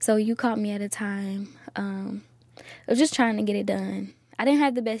So you caught me at a time of just trying to get it done. I didn't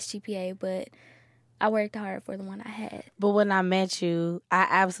have the best GPA, but I worked hard for the one I had. But when I met you, I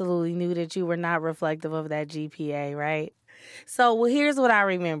absolutely knew that you were not reflective of that GPA, right? So, well, here's what I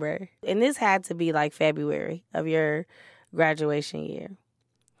remember. And this had to be like February of your graduation year.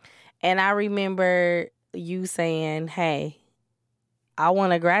 And I remember you saying, hey, I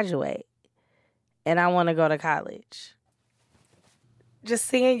want to graduate and I want to go to college. Just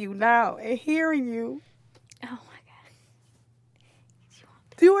seeing you now and hearing you. Oh, my God.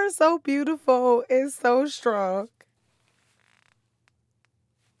 You are so beautiful and so strong.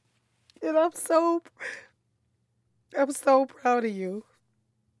 And I'm so proud of you.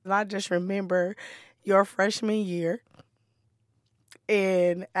 And I just remember your freshman year.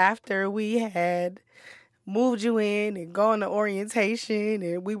 And after we had moved you in and gone to orientation,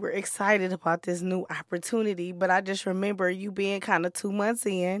 and we were excited about this new opportunity, but I just remember you being kind of 2 months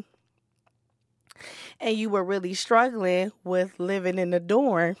in, and you were really struggling with living in the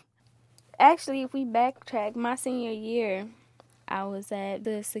dorm. Actually, if we backtrack, my senior year, I was at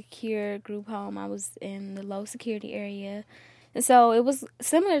the secure group home. I was in the low security area. And so it was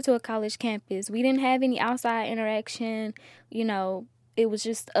similar to a college campus. We didn't have any outside interaction. You know, it was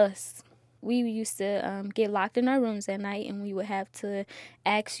just us. We used to get locked in our rooms at night, and we would have to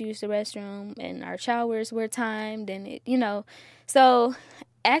ask to use the restroom, and our showers were timed, and it, you know. So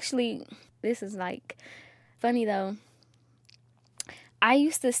actually, this is like funny though. I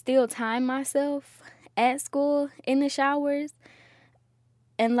used to still time myself at school in the showers.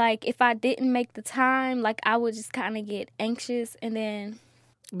 And, like, if I didn't make the time, like, I would just kind of get anxious and then...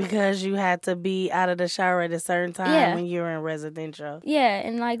 Because you had to be out of the shower at a certain time when you were in residential. Yeah,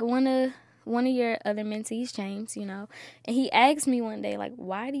 and, like, one of your other mentees, James, you know, and he asked me one day, like,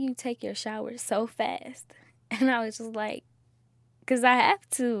 why do you take your shower so fast? And I was just like, because I have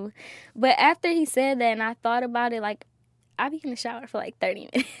to. But after he said that and I thought about it, like, I be in the shower for like 30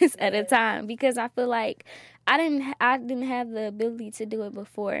 minutes at a time because I feel like I didn't have the ability to do it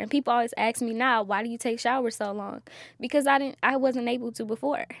before. And people always ask me now, why do you take showers so long? Because I wasn't able to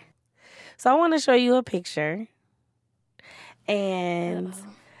before. So I want to show you a picture. And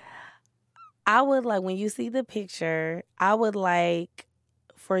I would like, when you see the picture, I would like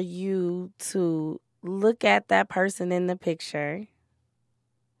for you to look at that person in the picture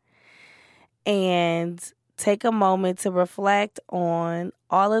and take a moment to reflect on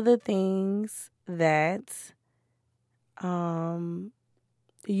all of the things that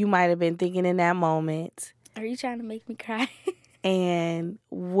you might have been thinking in that moment. Are you trying to make me cry? And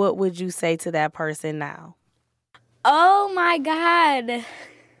what would you say to that person now? Oh, my God.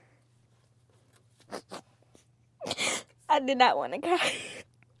 I did not want to cry.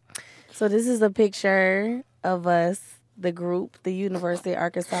 So this is a picture of us, the group, the University of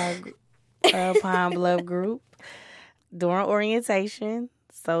Arkansas Pine Bluff group, during orientation.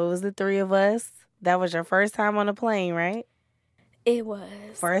 So it was the three of us. That was your first time on a plane, right? It was.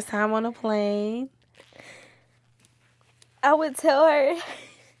 First time on a plane. I would tell her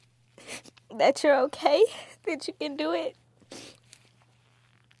that you're okay, that you can do it.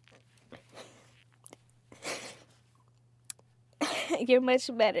 You're much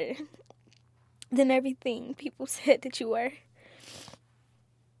better than everything people said that you were.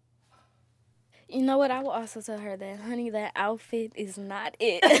 You know what? I will also tell her that, honey, that outfit is not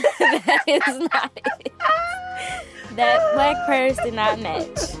it. That is not it. That black purse did not match.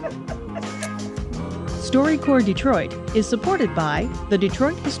 StoryCorps Detroit is supported by the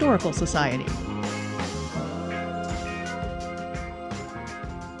Detroit Historical Society.